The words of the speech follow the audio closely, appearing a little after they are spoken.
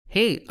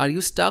Hey, are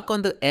you stuck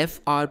on the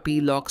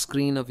FRP lock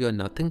screen of your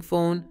Nothing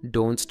phone?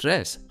 Don't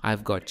stress,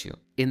 I've got you.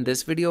 In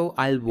this video,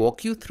 I'll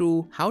walk you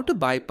through how to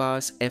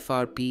bypass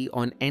FRP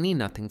on any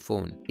Nothing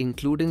phone,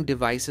 including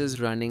devices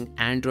running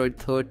Android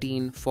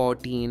 13,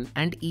 14,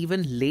 and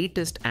even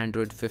latest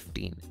Android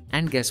 15.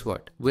 And guess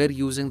what? We're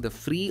using the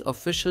free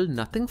official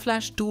Nothing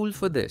Flash tool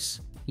for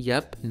this.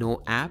 Yep, no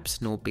apps,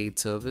 no paid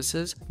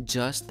services,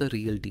 just the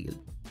real deal.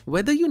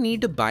 Whether you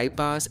need to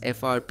bypass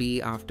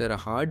FRP after a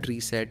hard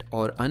reset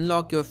or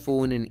unlock your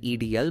phone in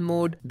EDL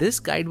mode, this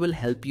guide will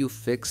help you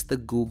fix the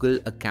Google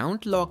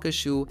account lock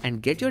issue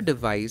and get your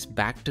device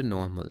back to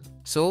normal.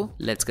 So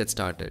let's get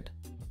started.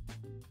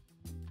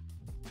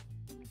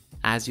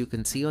 As you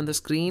can see on the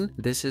screen,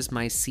 this is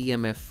my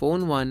CMF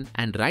Phone 1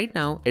 and right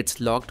now it's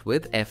locked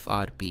with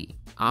FRP.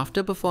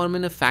 After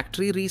performing a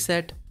factory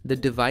reset, the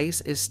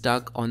device is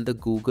stuck on the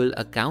Google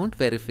account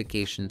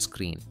verification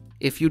screen.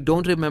 If you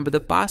don't remember the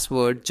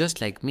password,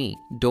 just like me,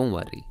 don't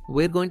worry.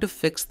 We're going to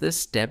fix this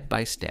step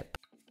by step.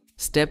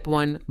 Step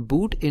 1.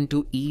 Boot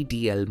into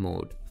EDL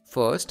mode.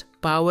 First,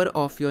 power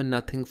off your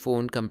Nothing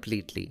phone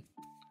completely.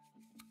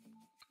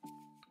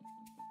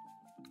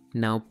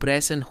 Now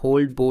press and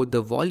hold both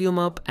the volume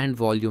up and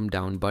volume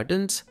down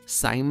buttons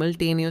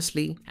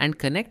simultaneously and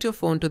connect your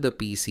phone to the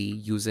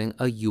PC using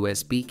a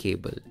USB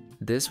cable.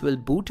 This will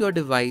boot your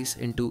device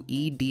into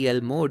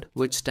EDL mode,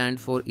 which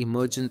stands for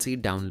Emergency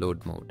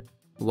Download Mode.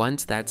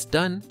 Once that's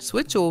done,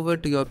 switch over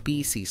to your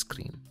PC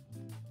screen.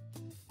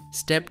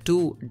 Step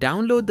 2.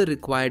 Download the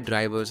required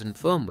drivers and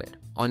firmware.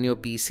 On your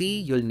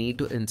PC, you'll need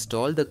to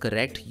install the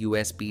correct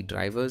USB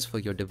drivers for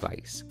your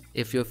device.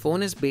 If your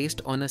phone is based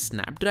on a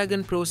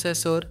Snapdragon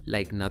processor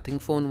like Nothing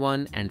Phone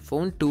 1 and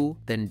Phone 2,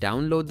 then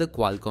download the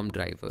Qualcomm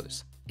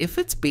drivers. If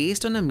it's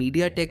based on a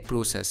MediaTek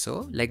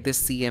processor like the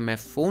CMF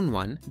Phone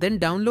 1, then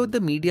download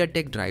the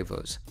MediaTek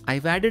drivers.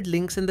 I've added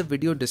links in the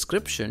video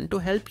description to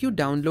help you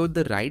download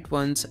the right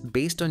ones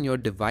based on your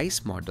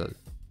device model.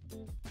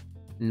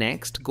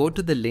 Next, go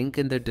to the link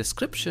in the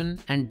description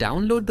and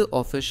download the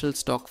official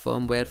stock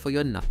firmware for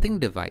your Nothing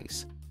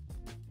device.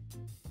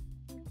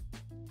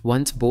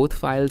 Once both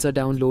files are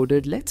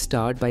downloaded, let's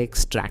start by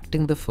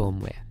extracting the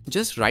firmware.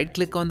 Just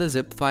right-click on the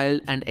zip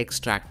file and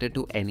extract it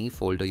to any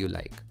folder you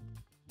like.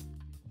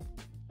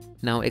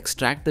 Now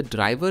extract the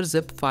driver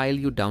zip file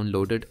you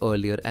downloaded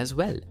earlier as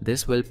well.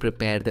 This will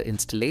prepare the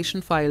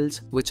installation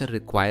files which are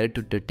required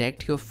to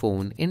detect your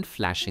phone in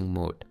flashing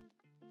mode.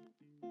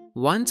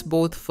 Once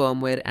both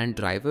firmware and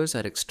drivers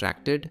are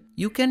extracted,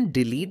 you can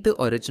delete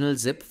the original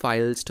zip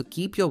files to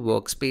keep your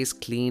workspace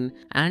clean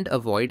and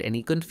avoid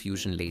any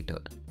confusion later.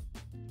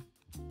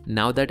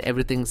 Now that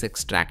everything's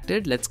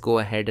extracted, let's go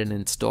ahead and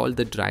install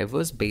the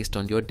drivers based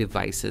on your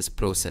device's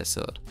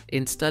processor.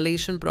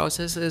 Installation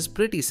process is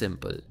pretty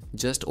simple.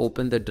 Just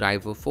open the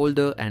driver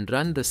folder and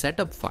run the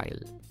setup file.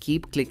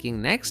 Keep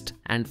clicking next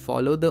and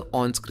follow the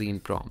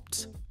on-screen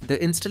prompts.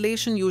 The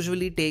installation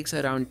usually takes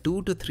around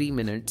 2 to 3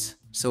 minutes,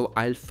 so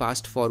I'll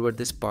fast forward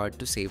this part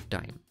to save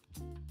time.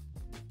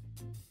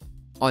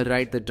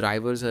 Alright, the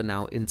drivers are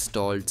now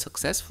installed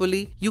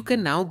successfully. You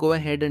can now go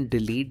ahead and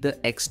delete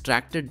the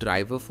extracted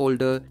driver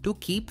folder to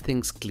keep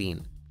things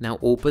clean. Now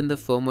open the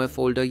firmware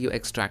folder you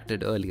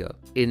extracted earlier.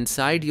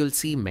 Inside you'll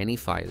see many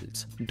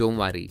files. Don't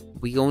worry,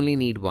 we only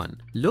need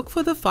one. Look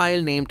for the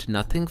file named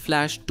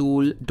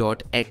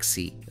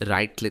nothingflashtool.exe.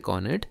 Right click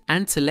on it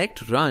and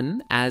select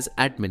Run as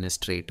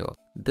administrator.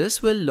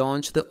 This will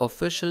launch the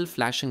official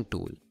flashing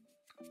tool.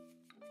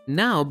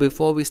 Now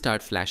before we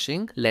start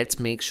flashing, let's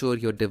make sure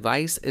your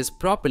device is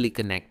properly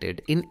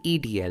connected in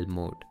EDL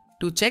mode.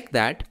 To check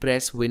that,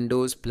 press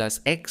Windows plus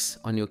X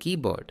on your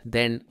keyboard,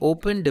 then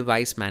open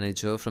Device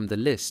Manager from the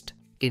list.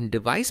 In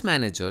Device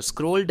Manager,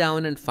 scroll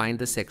down and find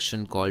the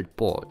section called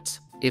Ports.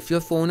 If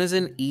your phone is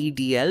in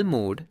EDL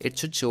mode, it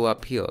should show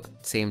up here,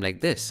 same like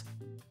this.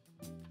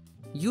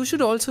 You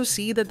should also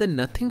see that the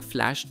Nothing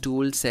Flash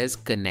tool says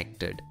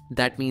connected.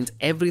 That means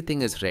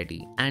everything is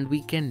ready and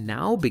we can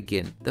now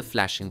begin the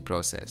flashing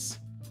process.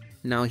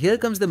 Now here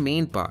comes the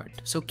main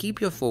part, so keep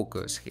your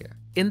focus here.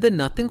 In the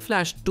Nothing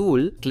Flash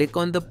tool, click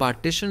on the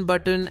partition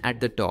button at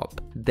the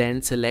top,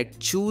 then select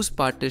Choose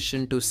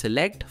Partition to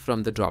select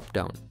from the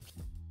drop-down.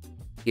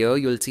 Here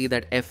you'll see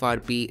that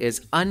FRP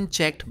is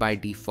unchecked by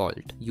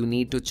default. You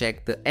need to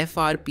check the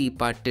FRP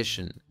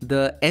partition.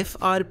 The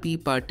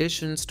FRP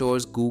partition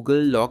stores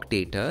Google lock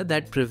data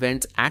that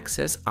prevents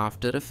access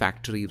after a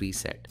factory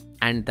reset.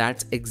 And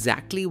that's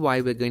exactly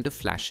why we're going to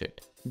flash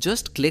it.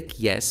 Just click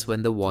yes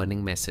when the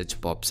warning message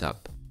pops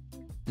up.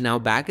 Now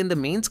back in the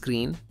main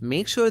screen,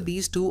 make sure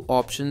these two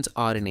options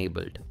are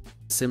enabled.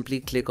 Simply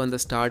click on the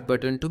start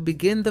button to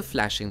begin the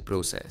flashing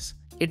process.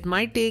 It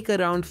might take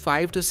around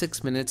 5 to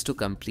 6 minutes to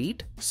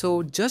complete,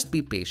 so just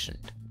be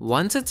patient.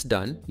 Once it's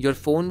done, your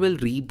phone will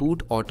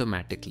reboot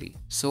automatically.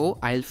 So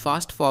I'll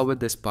fast forward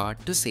this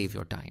part to save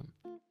your time.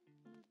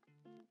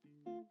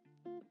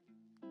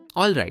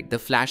 Alright, the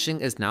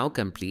flashing is now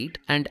complete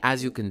and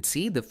as you can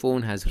see, the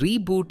phone has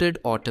rebooted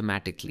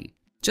automatically.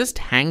 Just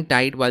hang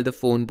tight while the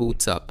phone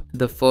boots up.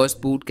 The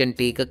first boot can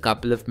take a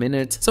couple of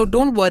minutes, so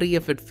don't worry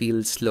if it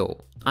feels slow.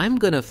 I'm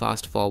gonna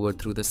fast forward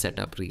through the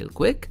setup real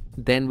quick,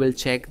 then we'll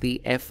check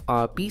the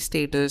FRP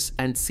status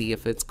and see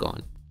if it's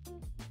gone.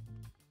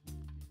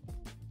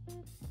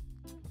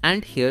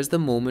 And here's the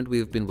moment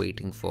we've been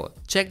waiting for.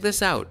 Check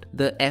this out.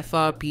 The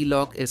FRP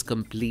lock is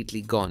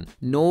completely gone.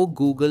 No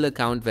Google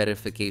account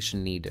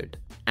verification needed.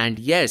 And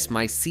yes,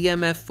 my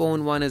CMF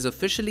Phone 1 is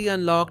officially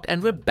unlocked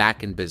and we're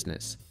back in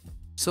business.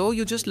 So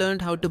you just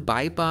learned how to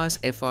bypass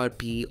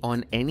FRP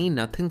on any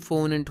Nothing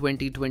phone in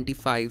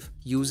 2025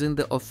 using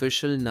the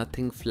official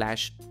Nothing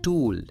Flash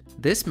tool.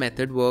 This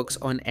method works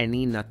on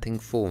any Nothing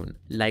phone,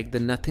 like the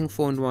Nothing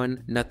Phone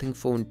 1, Nothing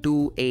Phone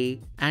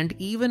 2A, and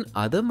even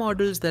other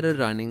models that are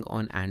running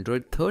on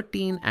Android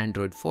 13,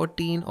 Android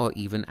 14, or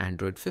even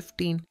Android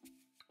 15.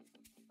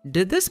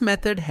 Did this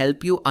method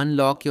help you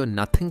unlock your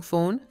Nothing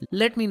phone?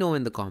 Let me know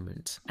in the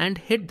comments and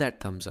hit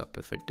that thumbs up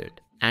if it did.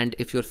 And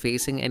if you're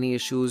facing any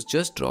issues,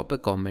 just drop a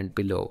comment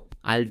below.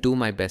 I'll do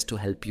my best to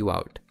help you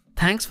out.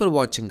 Thanks for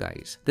watching,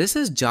 guys. This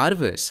is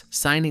Jarvis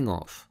signing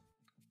off.